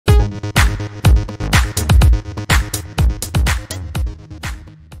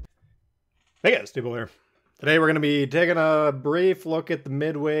Hey guys, Tbull here. Today we're going to be taking a brief look at the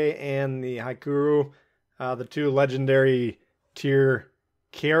Midway and the Hakuryu, the two legendary tier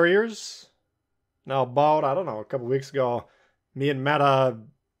carriers. Now about, I don't know, a couple weeks ago, me and Meta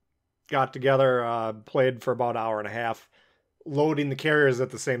got together, played for about an hour and a half, loading the carriers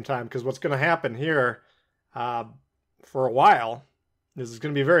at the same time, because what's going to happen here uh, for a while is it's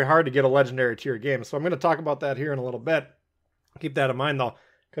going to be very hard to get a legendary tier game. So I'm going to talk about that here in a little bit. Keep that in mind though,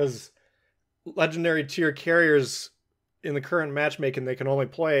 because legendary tier carriers in the current matchmaking, they can only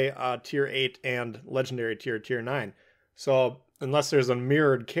play tier 8 and legendary tier 9. So unless there's a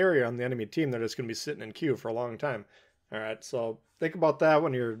mirrored carrier on the enemy team, they're just going to be sitting in queue for a long time. All right, so think about that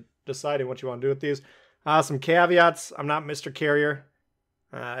when you're deciding what you want to do with these. Some caveats: I'm not Mr. Carrier.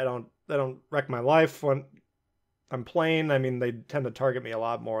 I don't wreck my life when I'm playing. I mean, they tend to target me a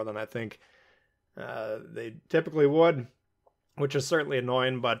lot more than I think they typically would, which is certainly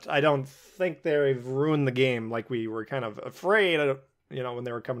annoying, but I don't think they've ruined the game like we were kind of afraid of, when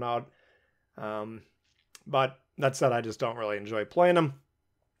they were coming out. But that said, I just don't really enjoy playing them.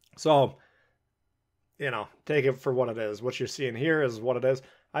 So, take it for what it is. What you're seeing here is what it is.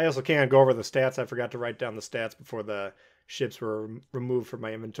 I also can't go over the stats. I forgot to write down the stats before the ships were removed from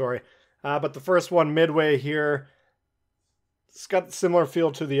my inventory. But the first one, Midway here, it's got a similar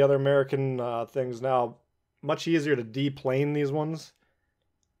feel to the other American things now. Much easier to deplane these ones,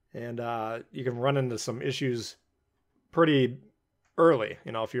 and you can run into some issues pretty early,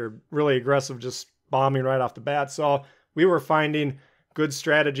 if you're really aggressive, just bombing right off the bat. So we were finding good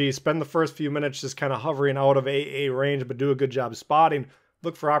strategy, spend the first few minutes just kind of hovering out of AA range, but do a good job spotting,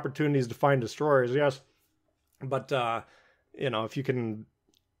 look for opportunities to find destroyers, yes, but if you can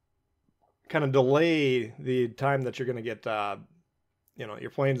kind of delay the time that you're going to get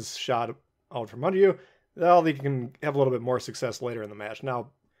your planes shot out from under you, well, they can have a little bit more success later in the match. Now,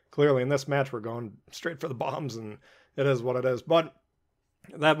 clearly in this match, we're going straight for the bombs, and it is what it is. But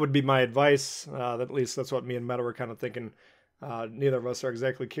that would be my advice. At least that's what me and Meta were kind of thinking. Neither of us are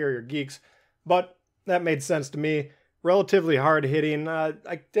exactly carrier geeks, but that made sense to me. Relatively hard hitting.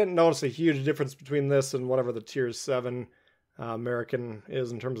 I didn't notice a huge difference between this and whatever the tier 7 American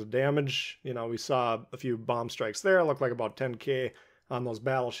is in terms of damage. We saw a few bomb strikes there. It looked like about 10k on those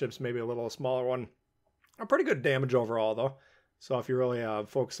battleships, maybe a little smaller one. A pretty good damage overall, though. So if you really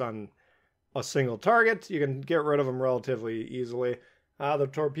focus on a single target, you can get rid of them relatively easily. The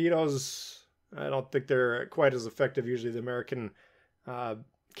torpedoes, I don't think they're quite as effective. Usually the American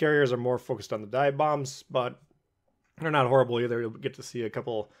carriers are more focused on the dive bombs, but they're not horrible either. You'll get to see a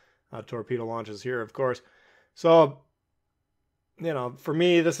couple torpedo launches here, of course. So, for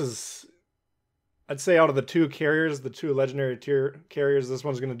me, this is, I'd say out of the two carriers, the two legendary tier carriers, this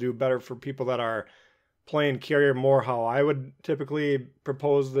one's going to do better for people that are playing carrier more how I would typically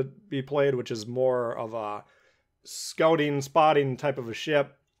propose that be played, which is more of a scouting, spotting type of a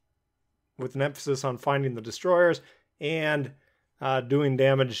ship with an emphasis on finding the destroyers and doing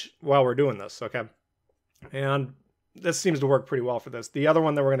damage while we're doing this, okay? And this seems to work pretty well for this. The other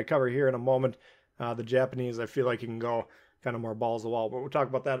one that we're going to cover here in a moment, the Japanese, I feel like you can go kind of more balls to the wall, but we'll talk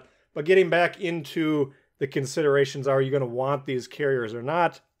about that. But getting back into the considerations, are you going to want these carriers or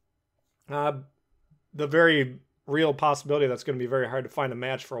not? The very real possibility that's going to be very hard to find a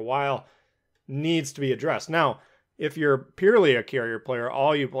match for a while needs to be addressed. Now, if you're purely a carrier player,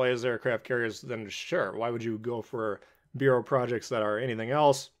 all you play is aircraft carriers, then sure, why would you go for bureau projects that are anything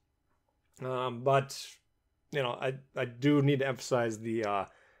else? But I do need to emphasize the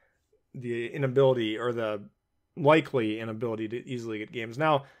inability, or the likely inability, to easily get games.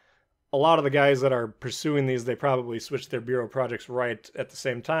 Now, a lot of the guys that are pursuing these, they probably switch their bureau projects right at the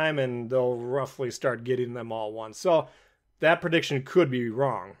same time, and they'll roughly start getting them all once. So that prediction could be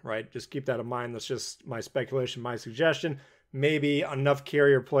wrong, right? Just keep that in mind. That's just my speculation, my suggestion. Maybe enough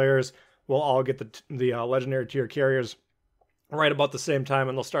carrier players will all get the legendary tier carriers right about the same time,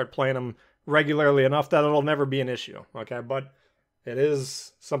 and they'll start playing them regularly enough that it'll never be an issue, okay? But it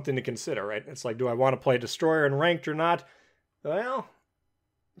is something to consider, right? It's like, do I want to play destroyer in ranked or not? Well,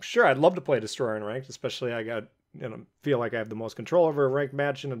 sure, I'd love to play destroyer in ranked, especially I feel like I have the most control over a ranked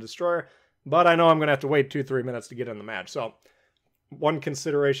match in a destroyer, but I know I'm going to have to wait 2-3 minutes to get in the match. So one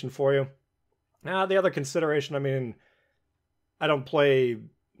consideration for you. The other consideration, I mean, I don't play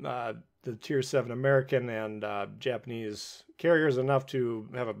the tier 7 American and Japanese carriers enough to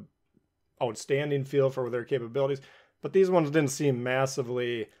have a outstanding feel for their capabilities, but these ones didn't seem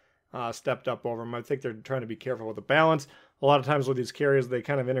massively stepped up over them. I think they're trying to be careful with the balance. A lot of times with these carriers, they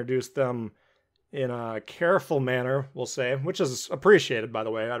kind of introduce them in a careful manner, we'll say, which is appreciated, by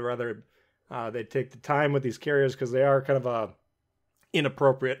the way. I'd rather they take the time with these carriers, because they are kind of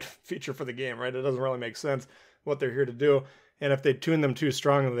inappropriate feature for the game, right? It doesn't really make sense what they're here to do. And if they tune them too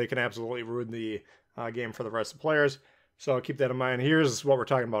strongly, they can absolutely ruin the game for the rest of the players. So keep that in mind. Here's what we're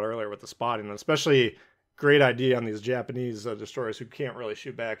talking about earlier with the spotting, especially great idea on these Japanese destroyers who can't really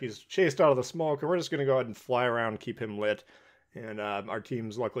shoot back. He's chased out of the smoke, and we're just going to go ahead and fly around, keep him lit. And our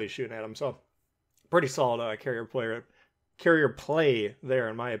team's luckily shooting at him. So pretty solid carrier play there,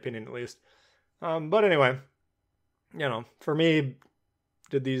 in my opinion, at least. But anyway, for me,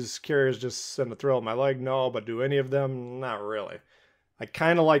 did these carriers just send a thrill up my leg? No, but do any of them? Not really. I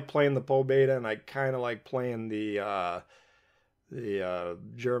kind of like playing the Poe beta, and I kind of like playing the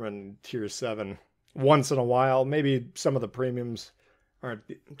German Tier 7 once in a while. Maybe some of the premiums aren't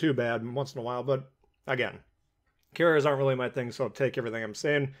too bad once in a while, but again, carriers aren't really my thing, so take everything I'm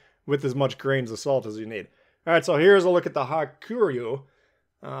saying with as much grains of salt as you need. All right, so here's a look at the Hakuryu.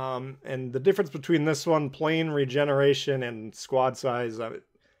 And the difference between this one, plane regeneration and squad size,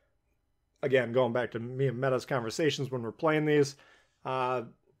 again, going back to me and Meta's conversations when we're playing these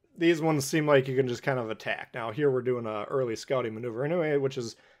ones seem like you can just kind of attack. Now, here we're doing an early scouting maneuver anyway, which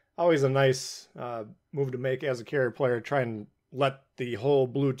is always a nice move to make as a carrier player, try and let the whole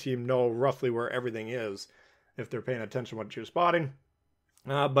blue team know roughly where everything is if they're paying attention to what you're spotting.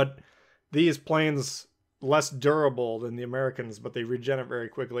 But these planes, less durable than the Americans, but they regenerate very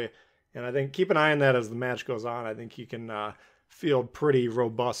quickly. And I think keep an eye on that as the match goes on. I think you can field pretty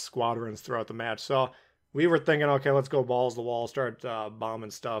robust squadrons throughout the match. So we were thinking, okay, let's go balls to the wall, start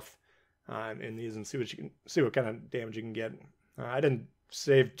bombing stuff in these and see what kind of damage you can get. I didn't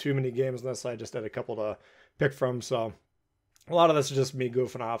save too many games in this. I just had a couple to pick from. So a lot of this is just me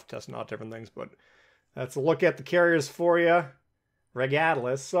goofing off, testing out different things. But that's a look at the carriers for you,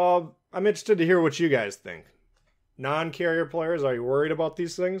 regardless. So I'm interested to hear what you guys think. Non-carrier players, are you worried about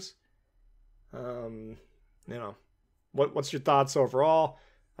these things? What's your thoughts overall?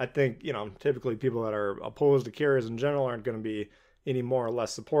 I think, typically people that are opposed to carriers in general aren't going to be any more or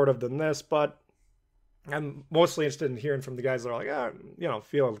less supportive than this, but I'm mostly interested in hearing from the guys that are like,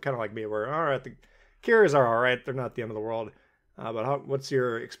 feel kind of like me, where, all right, the carriers are all right, they're not the end of the world, but what's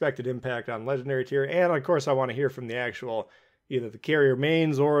your expected impact on Legendary tier? And, of course, I want to hear from the actual, either the carrier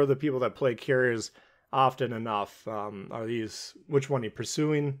mains or the people that play carriers often enough. Which one are you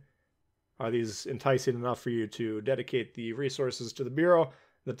pursuing? Are these enticing enough for you to dedicate the resources to the Bureau,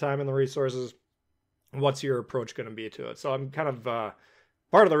 the time and the resources? What's your approach going to be to it? So I'm kind of,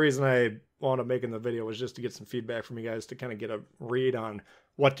 part of the reason I wound up making the video was just to get some feedback from you guys to kind of get a read on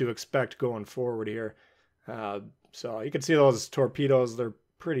what to expect going forward here. So you can see those torpedoes, they're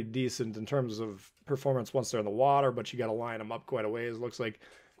pretty decent in terms of performance once they're in the water, but you got to line them up quite a ways. Looks like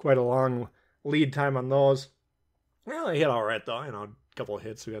quite a long lead time on those. Well, they hit all right though, a couple of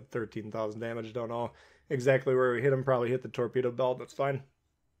hits. We got 13,000 damage. Don't know exactly where we hit them. Probably hit the torpedo belt. That's fine.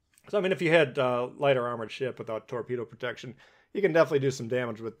 So I mean, if you had lighter armored ship without torpedo protection, you can definitely do some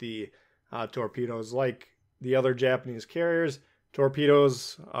damage with the torpedoes. Like the other Japanese carriers,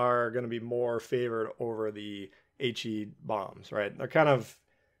 torpedoes are going to be more favored over the HE bombs, right? They're kind of,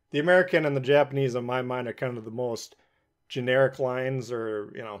 the American and the Japanese, in my mind, are kind of the most generic lines,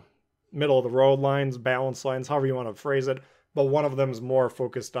 or, middle of the road lines, balance lines, however you want to phrase it. But one of them is more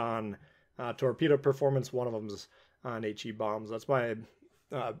focused on torpedo performance. One of them is on HE bombs. That's my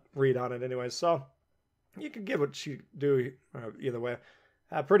read on it anyway. So you can get what you do either way.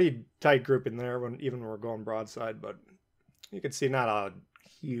 Pretty tight group in there even when we're going broadside, but you can see not a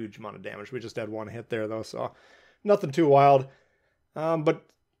huge amount of damage. We just had one hit there though, so nothing too wild. But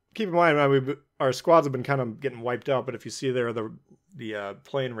keep in mind, our squads have been kind of getting wiped out, but if you see there, the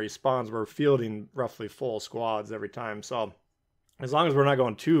plane respawns, we're fielding roughly full squads every time. So as long as we're not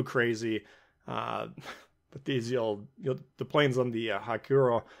going too crazy, but these the planes on the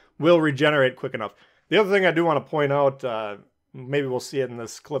Hakuryu will regenerate quick enough. The other thing I do want to point out, maybe we'll see it in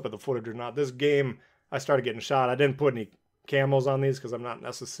this clip of the footage or not. This game, I started getting shot. I didn't put any camos on these because I'm not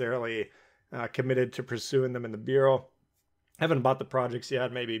necessarily committed to pursuing them in the Bureau. I haven't bought the projects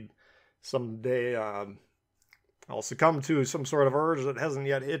yet. Maybe someday I'll succumb to some sort of urge that hasn't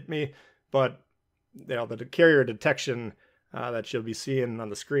yet hit me. But the carrier detection that you'll be seeing on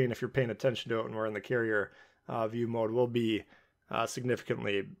the screen, if you're paying attention to it when we're in the carrier view mode, will be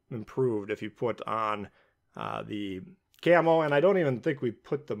significantly improved if you put on the camo. And I don't even think we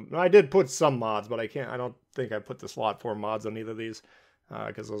put them. I did put some mods, but I don't think I put the slot 4 mods on either of these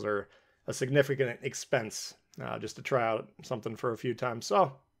because those are a significant expense just to try out something for a few times.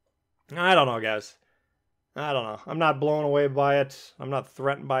 So I don't know, guys. I don't know. I'm not blown away by it. I'm not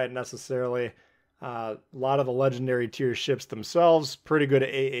threatened by it necessarily. A lot of the legendary tier ships themselves, pretty good at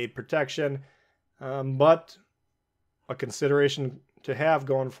AA protection. But a consideration to have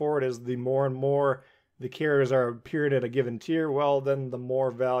going forward is the more and more the carriers are appearing at a given tier, well, then the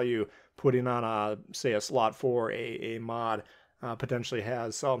more value putting on say a slot for a mod potentially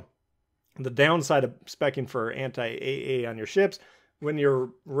has. So the downside of speccing for anti-AA on your ships when you're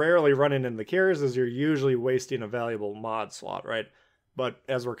rarely running into the carriers is you're usually wasting a valuable mod slot, right? But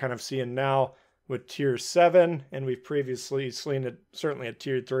as we're kind of seeing now with tier 7, and we've previously seen it certainly at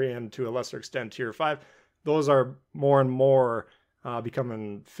tier 3 and to a lesser extent tier 5, those are more and more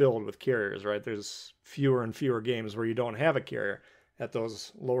becoming filled with carriers, right? There's fewer and fewer games where you don't have a carrier at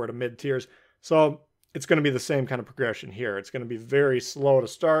those lower to mid tiers. So it's going to be the same kind of progression here. It's going to be very slow to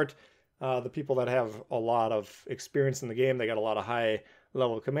start. The people that have a lot of experience in the game, they got a lot of high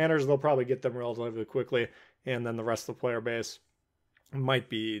level commanders, they'll probably get them relatively quickly. And then the rest of the player base might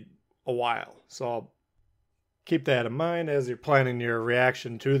be a while. So keep that in mind as you're planning your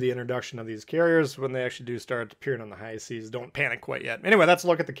reaction to the introduction of these carriers when they actually do start appearing on the high seas. Don't panic quite yet. Anyway, that's a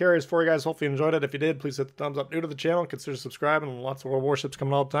look at the carriers for you guys. Hopefully you enjoyed it. If you did, please hit the thumbs up. New to the channel, consider subscribing. Lots of World Warships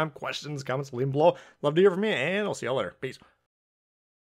coming all the time. Questions, comments, leave them below. Love to hear from you, and I'll see you later. Peace.